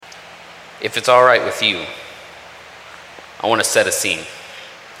if it's all right with you, I want to set a scene.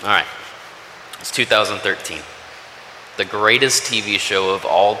 All right, it's 2013. The greatest TV show of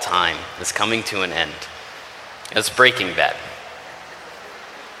all time is coming to an end. It's Breaking Bad.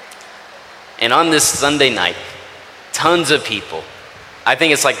 And on this Sunday night, tons of people, I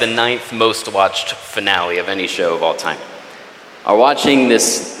think it's like the 9th most watched finale of any show of all time, are watching this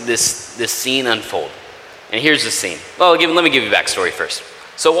scene unfold. And here's the scene. Well, let me give you backstory first.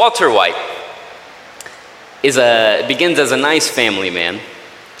 So Walter White begins as a nice family man,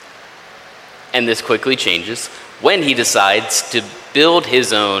 and this quickly changes when he decides to build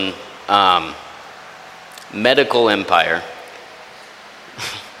his own medical empire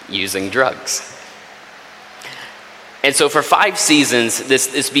using drugs. And so for 5 seasons,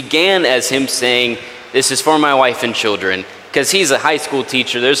 this began as him saying, "This is for my wife and children," because he's a high school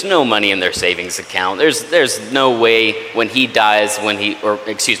teacher. There's no money in their savings account. There's no way when he dies, when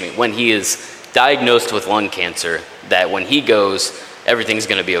he is diagnosed with lung cancer, that when he goes, everything's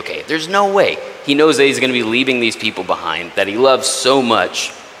going to be okay. There's no way. He knows that he's going to be leaving these people behind that he loves so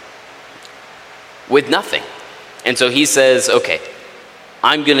much with nothing. And so he says, okay,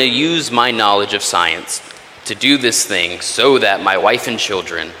 I'm going to use my knowledge of science to do this thing so that my wife and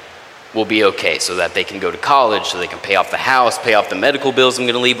children will be okay, so that they can go to college, so they can pay off the house, pay off the medical bills I'm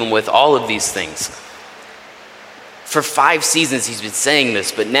going to leave them with, all of these things. For 5 seasons he's been saying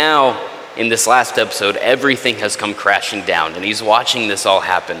this, but now in this last episode, everything has come crashing down, and he's watching this all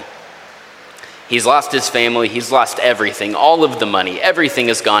happen. He's lost his family, he's lost everything, all of the money, everything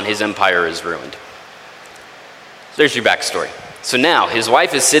is gone, his empire is ruined. So there's your backstory. So now his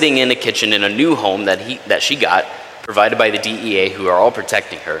wife is sitting in a kitchen in a new home that she got, provided by the DEA, who are all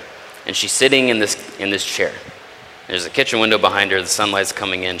protecting her. And she's sitting in this chair. There's a kitchen window behind her, the sunlight's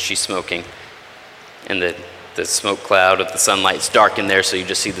coming in, she's smoking. And the smoke cloud of the sunlight's dark in there, so you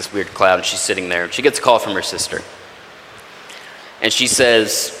just see this weird cloud, and she's sitting there. She gets a call from her sister. And she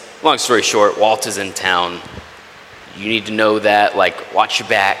says, long story short, Walt is in town. You need to know that, watch your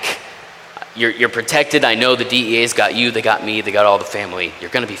back. You're protected. I know the DEA's got you, they got me, they got all the family.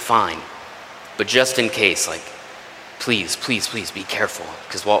 You're gonna be fine. But just in case, please be careful,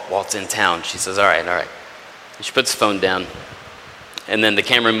 because Walt's in town. She says, all right. And she puts the phone down, and then the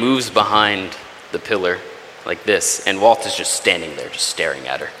camera moves behind the pillar like this, and Walt is just standing there, just staring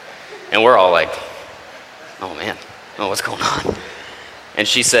at her. And we're all like, oh man, what's going on? And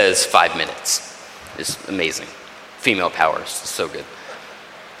she says, 5 minutes. It's amazing. Female power is so good.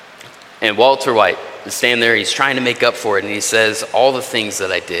 And Walter White is standing there, he's trying to make up for it, and he says, all the things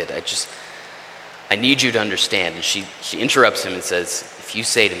that I did, I need you to understand. And she interrupts him and says, if you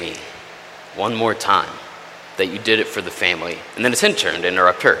say to me one more time that you did it for the family, and then it's his turn to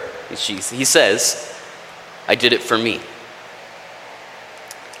interrupt her. And he says, I did it for me.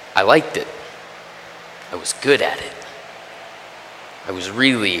 I liked it. I was good at it. I was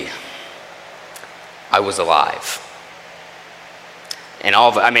alive. And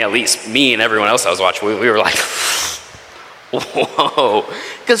at least me and everyone else I was watching, we were like, whoa.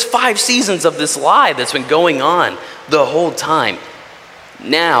 Because 5 seasons of this lie that's been going on the whole time.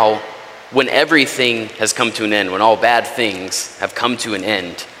 Now, when everything has come to an end, when all bad things have come to an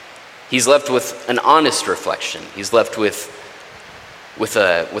end, he's left with an honest reflection. He's left with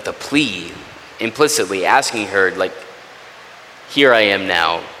a plea, implicitly asking her, here I am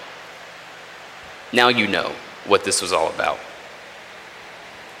now. Now you know what this was all about.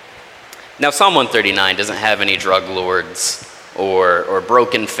 Now, Psalm 139 doesn't have any drug lords or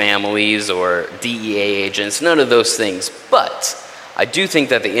broken families or DEA agents, none of those things. But I do think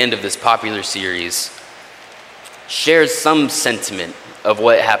that the end of this popular series shares some sentiment of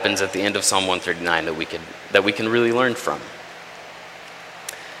what happens at the end of Psalm 139 that we can really learn from.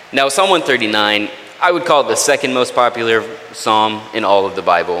 Now, Psalm 139, I would call it the second most popular psalm in all of the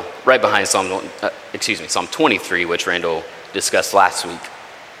Bible, right behind Psalm 23, which Randall discussed last week.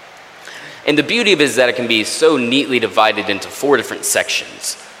 And the beauty of it is that it can be so neatly divided into 4 different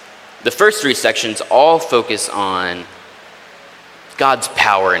sections. The first 3 sections all focus on God's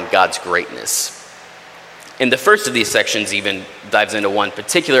power and God's greatness. And the first of these sections even dives into one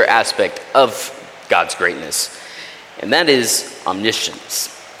particular aspect of God's greatness, and that is omniscience,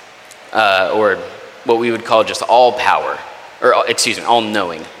 or what we would call just all power, all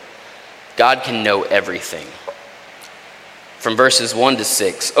knowing. God can know everything. From verses 1 to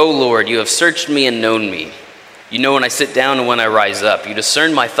 6, O Lord, you have searched me and known me. You know when I sit down and when I rise up. You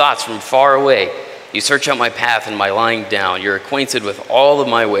discern my thoughts from far away. You search out my path and my lying down. You're acquainted with all of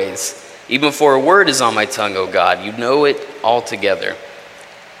my ways. Even before a word is on my tongue, O God, you know it altogether.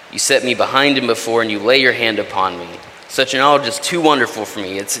 You set me behind and before, and you lay your hand upon me. Such a knowledge is too wonderful for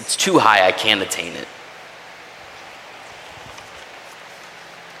me. It's too high, I can't attain it.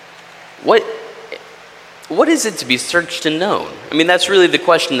 What is it to be searched and known? I mean, that's really the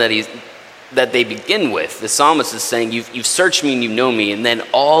question that they begin with. The psalmist is saying, you've searched me and you've known me, and then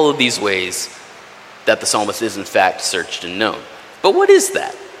all of these ways that the psalmist is in fact searched and known. But what is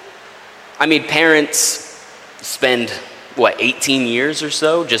that? I mean, parents spend, 18 years or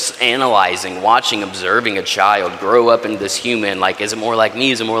so just analyzing, watching, observing a child grow up into this human. Like, is it more like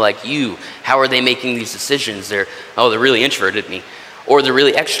me? Is it more like you? How are they making these decisions? They're really introverted me. Or they're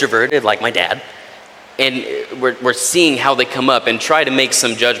really extroverted, like my dad. And we're seeing how they come up and try to make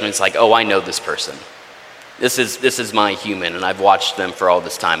some judgments like, oh, I know this person. This is my human, and I've watched them for all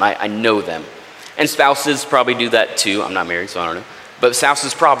this time. I know them. And spouses probably do that too. I'm not married, so I don't know. But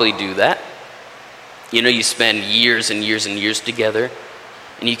spouses probably do that. You know, you spend years and years and years together,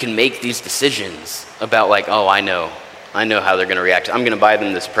 and you can make these decisions about like, oh, I know how they're going to react. I'm going to buy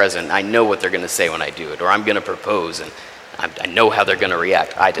them this present. I know what they're going to say when I do it. Or I'm going to propose, and I know how they're going to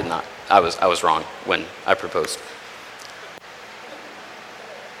react. I did not. I was wrong when I proposed.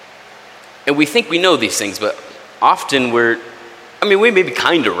 And we think we know these things, but often we may be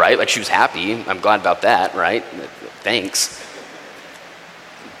kind of right. Like, she was happy. I'm glad about that, right? Thanks.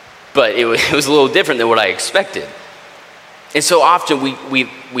 But it was a little different than what I expected. And so often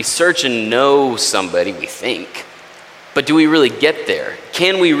we search and know somebody, we think. But do we really get there?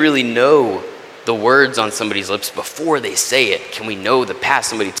 Can we really know the words on somebody's lips before they say it? Can we know the path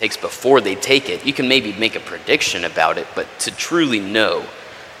somebody takes before they take it? You can maybe make a prediction about it, but to truly know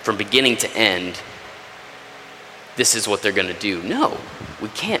from beginning to end, this is what they're going to do. No, we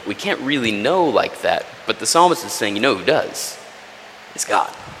can't. We can't really know like that. But the psalmist is saying, you know who does? It's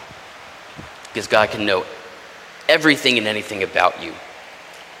God. Because God can know everything and anything about you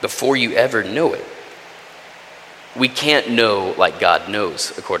before you ever know it. We can't know like God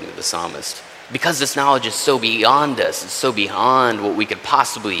knows, according to the psalmist. Because this knowledge is so beyond us, it's so beyond what we could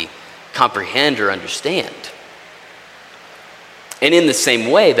possibly comprehend or understand. And in the same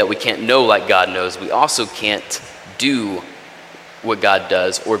way that we can't know like God knows, we also can't do what God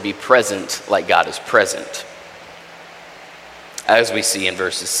does or be present like God is present. As we see in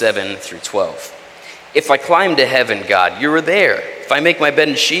verses 7 through 12. If I climb to heaven, God, you are there. If I make my bed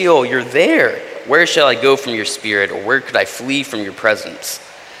in Sheol, you're there. Where shall I go from your spirit, or where could I flee from your presence?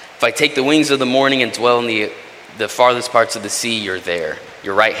 If I take the wings of the morning and dwell in the farthest parts of the sea, you're there.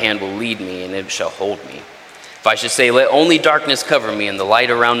 Your right hand will lead me, and it shall hold me. If I should say, let only darkness cover me, and the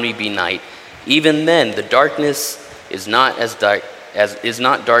light around me be night, even then the darkness is not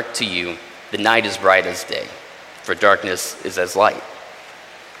dark to you. The night is bright as day, for darkness is as light.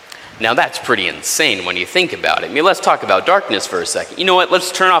 Now that's pretty insane when you think about it. I mean, let's talk about darkness for a second. You know what?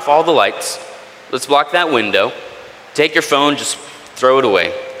 Let's turn off all the lights. Let's block that window. Take your phone, just throw it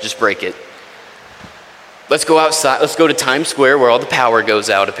away. Just break it. Let's go outside. Let's go to Times Square where all the power goes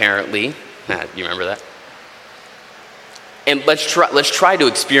out, apparently. You remember that? And let's try to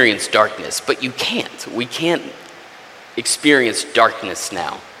experience darkness, but you can't. We can't experience darkness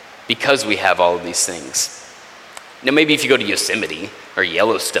now because we have all of these things. Now, maybe if you go to Yosemite or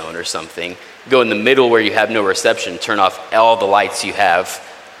Yellowstone or something, go in the middle where you have no reception, turn off all the lights you have,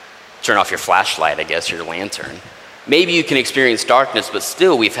 turn off your flashlight, I guess, your lantern. Maybe you can experience darkness, but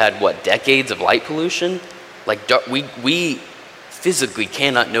still we've had, decades of light pollution? Like, we physically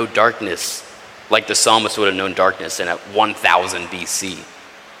cannot know darkness like the psalmist would have known darkness in 1000 BC.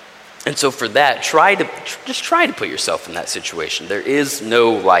 And so for that, try to put yourself in that situation. There is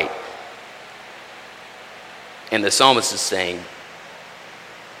no light. And the psalmist is saying,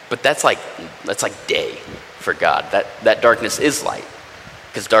 but that's like day for God. That darkness is light,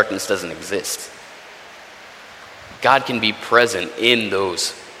 because darkness doesn't exist. God can be present in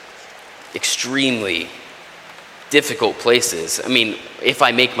those extremely difficult places. I mean, if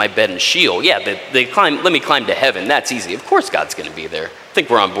I make my bed in Sheol, let me climb to heaven. That's easy. Of course God's going to be there. I think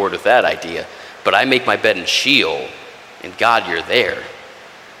we're on board with that idea. But I make my bed in Sheol, and God, you're there.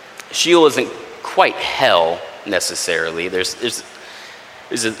 Sheol isn't quite hell necessarily. There's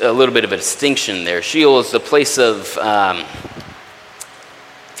a little bit of a distinction there. Sheol is the place of,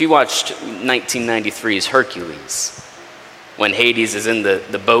 if you watched 1993's Hercules, when Hades is in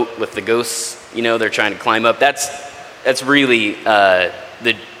the boat with the ghosts, they're trying to climb up. That's really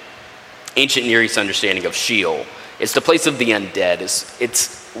the ancient Near East understanding of Sheol. It's the place of the undead.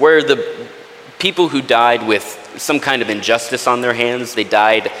 It's where the people who died with some kind of injustice on their hands, they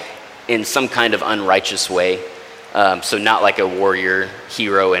died in some kind of unrighteous way. So not like a warrior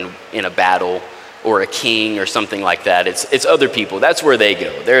hero in a battle or a king or something like that. It's other people. That's where they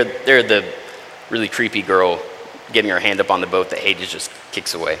go. They're the really creepy girl getting her hand up on the boat that Hades just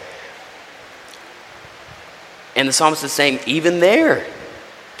kicks away. And the psalmist is saying, even there,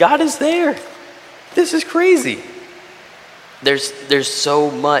 God is there. This is crazy. There's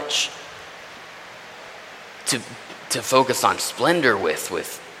so much to focus on splendor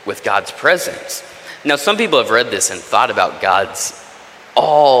with God's presence. Now, some people have read this and thought about God's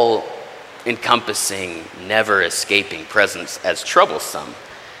all-encompassing, never-escaping presence as troublesome.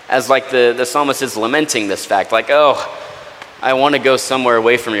 As like the psalmist is lamenting this fact, like, oh, I want to go somewhere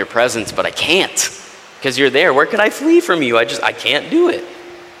away from your presence, but I can't because you're there. Where can I flee from you? I can't do it.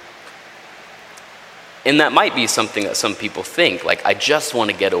 And that might be something that some people think, like, I just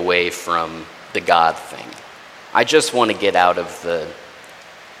want to get away from the God thing. I just want to get out of the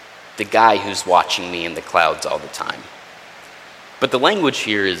guy who's watching me in the clouds all the time. But the language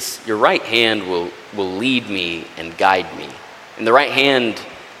here is, your right hand will lead me and guide me. And the right hand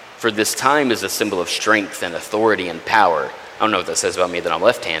for this time is a symbol of strength and authority and power. I don't know what that says about me that I'm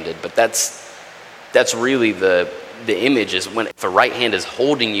left-handed, but that's really the image, is when the right hand is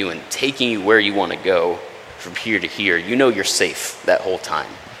holding you and taking you where you want to go from here to here, you know you're safe that whole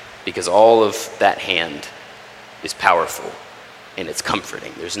time because all of that hand is powerful and it's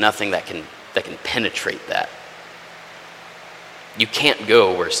comforting. There's nothing that can penetrate that. You can't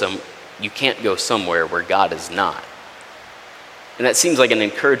go somewhere where God is not. And that seems like an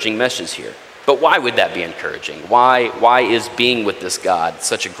encouraging message here. But why would that be encouraging? Why is being with this God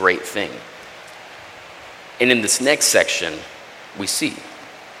such a great thing? And in this next section, we see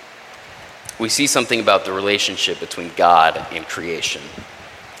something about the relationship between God and creation.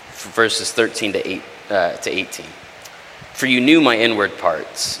 Verses 13 to 18. For you knew my inward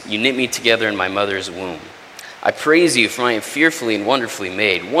parts. You knit me together in my mother's womb. I praise you, for I am fearfully and wonderfully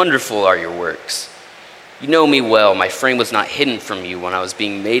made. Wonderful are your works. You know me well. My frame was not hidden from you when I was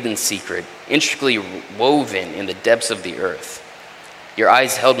being made in secret, intricately woven in the depths of the earth. Your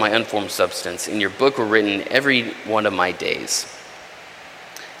eyes held my unformed substance. In your book were written every one of my days.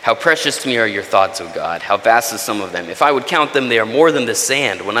 How precious to me are your thoughts, O God. How vast is some of them. If I would count them, they are more than the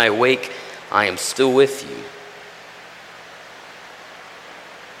sand. When I awake, I am still with you.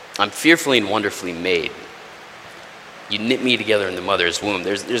 I'm fearfully and wonderfully made. You knit me together in the mother's womb.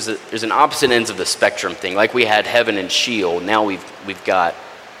 There's an opposite ends of the spectrum thing. Like we had heaven and Sheol, now we've got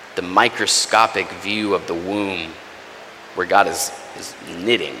the microscopic view of the womb where God is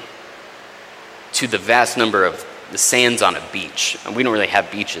knitting to the vast number of the sands on a beach. And we don't really have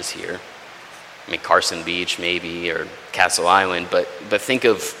beaches here. I mean, Carson Beach maybe, or Castle Island, but think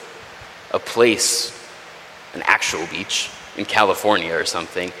of a place, an actual beach in California or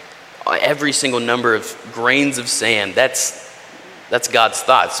something. Every single number of grains of sand, that's God's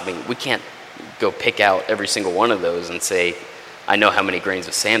thoughts. I mean, we can't go pick out every single one of those and say, I know how many grains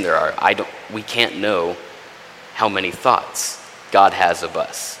of sand there are. We can't know how many thoughts God has of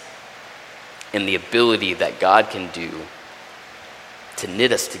us. And the ability that God can do to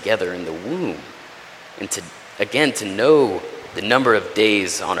knit us together in the womb and to know the number of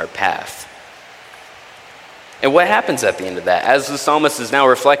days on our path. And what happens at the end of that? As the psalmist is now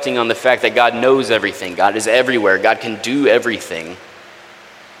reflecting on the fact that God knows everything, God is everywhere, God can do everything,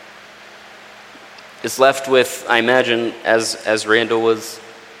 it's left with, I imagine, as Randall was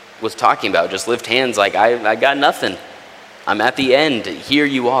talking about, just lift hands like, I got nothing. I'm at the end. Here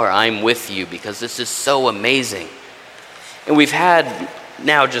you are. I'm with you because this is so amazing. And we've had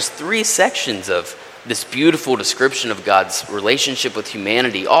now just 3 sections of this beautiful description of God's relationship with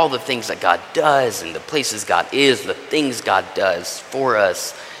humanity, all the things that God does and the places God is, the things God does for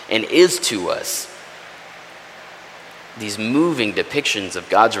us and is to us. These moving depictions of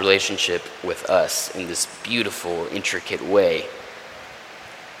God's relationship with us in this beautiful, intricate way.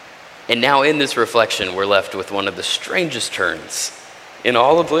 And now in this reflection, we're left with one of the strangest turns in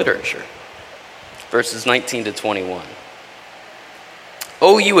all of literature. Verses 19 to 21.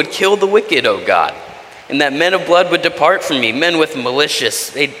 Oh, you would kill the wicked, O God, and that men of blood would depart from me. Men with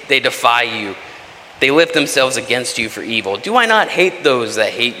malicious, they defy you. They lift themselves against you for evil. Do I not hate those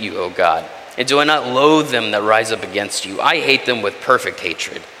that hate you, O God? And do I not loathe them that rise up against you? I hate them with perfect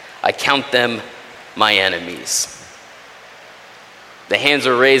hatred. I count them my enemies. The hands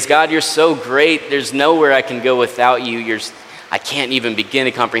are raised. God, you're so great. There's nowhere I can go without you. I can't even begin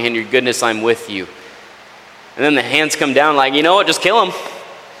to comprehend your goodness. I'm with you. And then the hands come down like, you know what? Just kill them.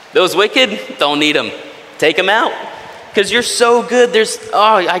 Those wicked, don't need them. Take them out. Because you're so good.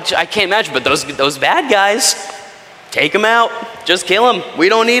 I can't imagine. But those bad guys, take them out. Just kill them. We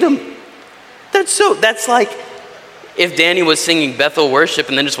don't need them. That's like if Danny was singing Bethel worship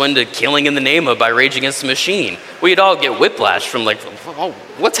and then just went into Killing in the Name of by Rage Against the Machine. We'd all get whiplash from like, oh,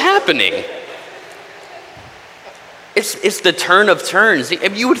 what's happening? It's the turn of turns.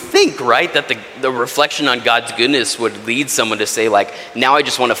 You would think, right, that the reflection on God's goodness would lead someone to say, like, now I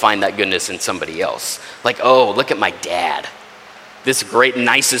just want to find that goodness in somebody else. Like, oh, look at my dad. This great,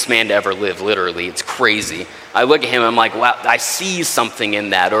 nicest man to ever live, literally. It's crazy. I look at him, I'm like, wow, I see something in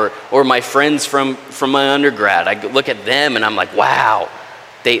that. Or my friends from my undergrad, I look at them and I'm like, wow,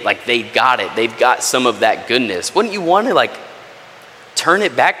 they got it. They've got some of that goodness. Wouldn't you want to, like, turn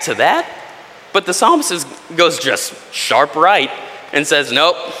it back to that? But the psalmist goes just sharp right and says,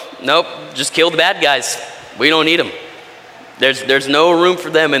 nope, just kill the bad guys. We don't need them. There's no room for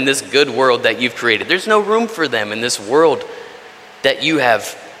them in this good world that you've created. There's no room for them in this world that you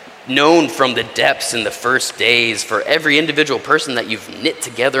have known from the depths in the first days, for every individual person that you've knit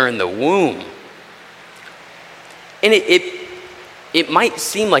together in the womb. And it might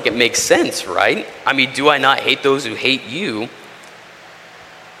seem like it makes sense, right? I mean, do I not hate those who hate you?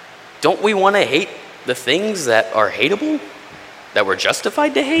 Don't we want to hate the things that are hateable, that we're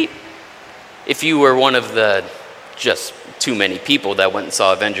justified to hate? If you were one of the just too many people that went and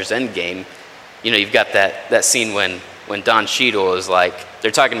saw Avengers Endgame, you've got that scene when Don Cheadle is like,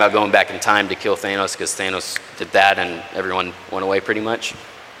 they're talking about going back in time to kill Thanos because Thanos did that and everyone went away pretty much.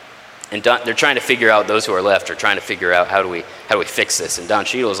 And they're trying to figure out, those who are left are trying to figure out how do we fix this. And Don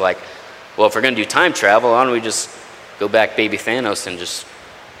Cheadle is like, well, if we're going to do time travel, why don't we just go back baby Thanos and just...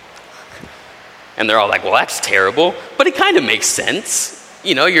 And they're all like, well, that's terrible. But it kind of makes sense.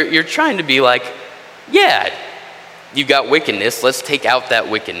 You're trying to be like, yeah, you've got wickedness. Let's take out that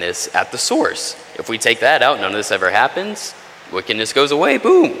wickedness at the source. If we take that out, none of this ever happens. Wickedness goes away,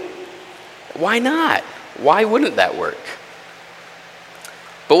 boom. Why not? Why wouldn't that work?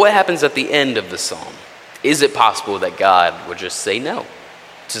 But what happens at the end of the psalm? Is it possible that God would just say no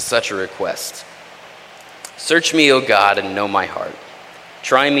to such a request? Search me, O God, and know my heart.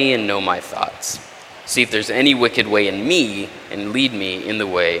 Try me and know my thoughts. See if there's any wicked way in me, and lead me in the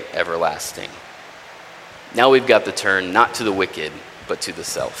way everlasting. Now we've got the turn not to the wicked, but to the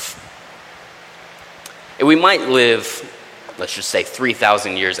self. And we might live, let's just say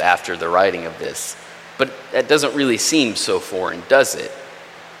 3,000 years after the writing of this, but that doesn't really seem so foreign, does it?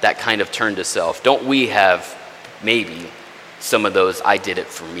 That kind of turn to self. Don't we have maybe some of those I did it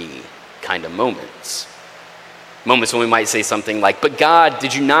for me kind of moments? Moments when we might say something like, but God,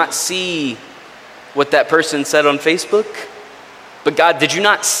 did you not see what that person said on Facebook? But God, did you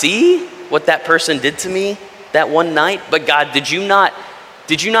not see what that person did to me that one night? But God, did you not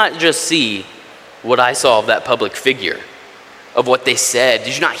just see what I saw of that public figure, of what they said?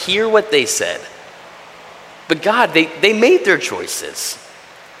 Did you not hear what they said? But God, they made their choices.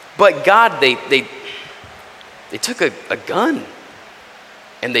 But God, they took a gun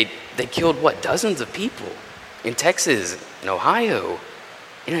and they killed dozens of people in Texas, in Ohio,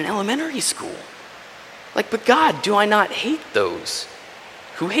 in an elementary school. But God, do I not hate those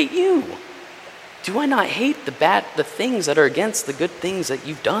who hate you? Do I not hate the things that are against the good things that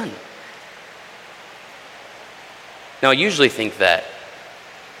you've done? Now, I usually think that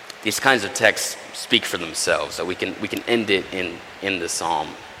these kinds of texts speak for themselves, that we can end it in the psalm.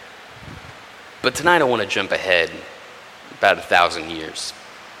 But tonight I want to jump ahead about 1,000 years.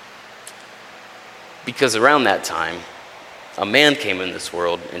 Because around that time, a man came in this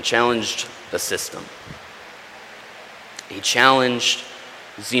world and challenged a system. He challenged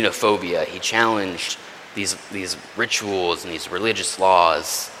xenophobia. He challenged these rituals and these religious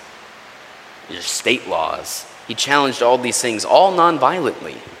laws, these state laws. He challenged all these things, all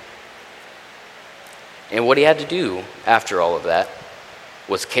non-violently. And what he had to do after all of that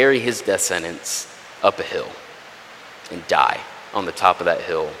was carry his death sentence up a hill and die on the top of that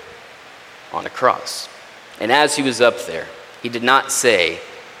hill on a cross. And as he was up there, he did not say,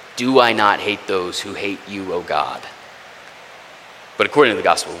 do I not hate those who hate you, O God? But according to the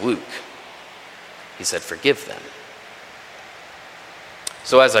Gospel of Luke, he said, forgive them.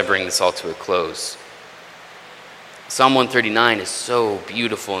 So as I bring this all to a close, Psalm 139 is so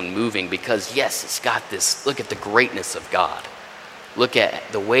beautiful and moving because, yes, it's got this, look at the greatness of God. Look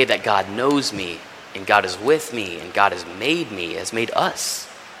at the way that God knows me, and God is with me, and God has made us.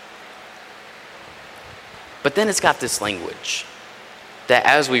 But then it's got this language that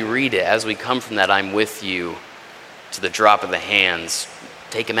as we read it, as we come from that I'm with you to the drop of the hands,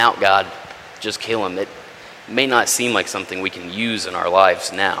 take him out, God, just kill him. It may not seem like something we can use in our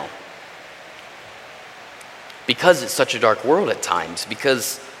lives now. Because it's such a dark world at times,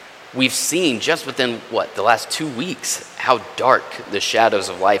 because we've seen just within, the last 2 weeks, how dark the shadows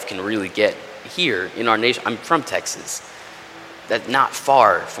of life can really get here in our nation. I'm from Texas. That's not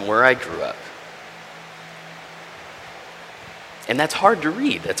far from where I grew up. And that's hard to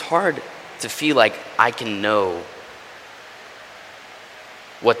read. That's hard to feel like I can know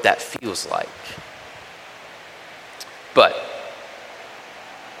what that feels like. But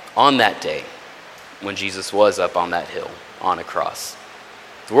on that day, when Jesus was up on that hill, on a cross,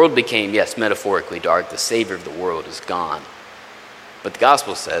 the world became, yes, metaphorically dark. The Savior of the world is gone. But the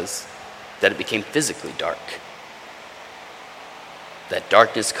gospel says that it became physically dark. That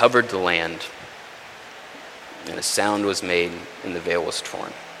darkness covered the land, and a sound was made, and the veil was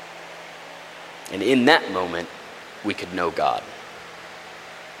torn. And in that moment, we could know God.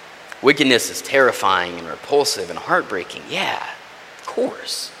 Wickedness is terrifying and repulsive and heartbreaking. Yeah, of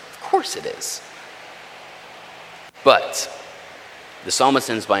course it is. But the psalmist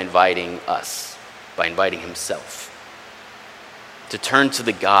ends by inviting us, by inviting himself, to turn to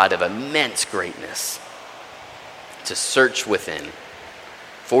the God of immense greatness, to search within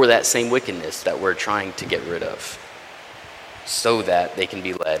for that same wickedness that we're trying to get rid of, so that they can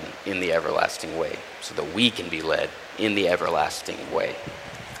be led in the everlasting way, so that we can be led in the everlasting way.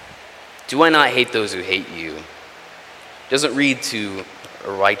 Do I not hate those who hate you? Doesn't read to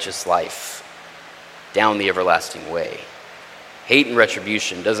a righteous life down the everlasting way. Hate and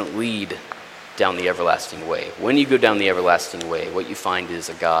retribution doesn't lead down the everlasting way. When you go down the everlasting way, what you find is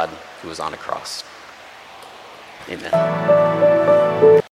a God who is on a cross. Amen.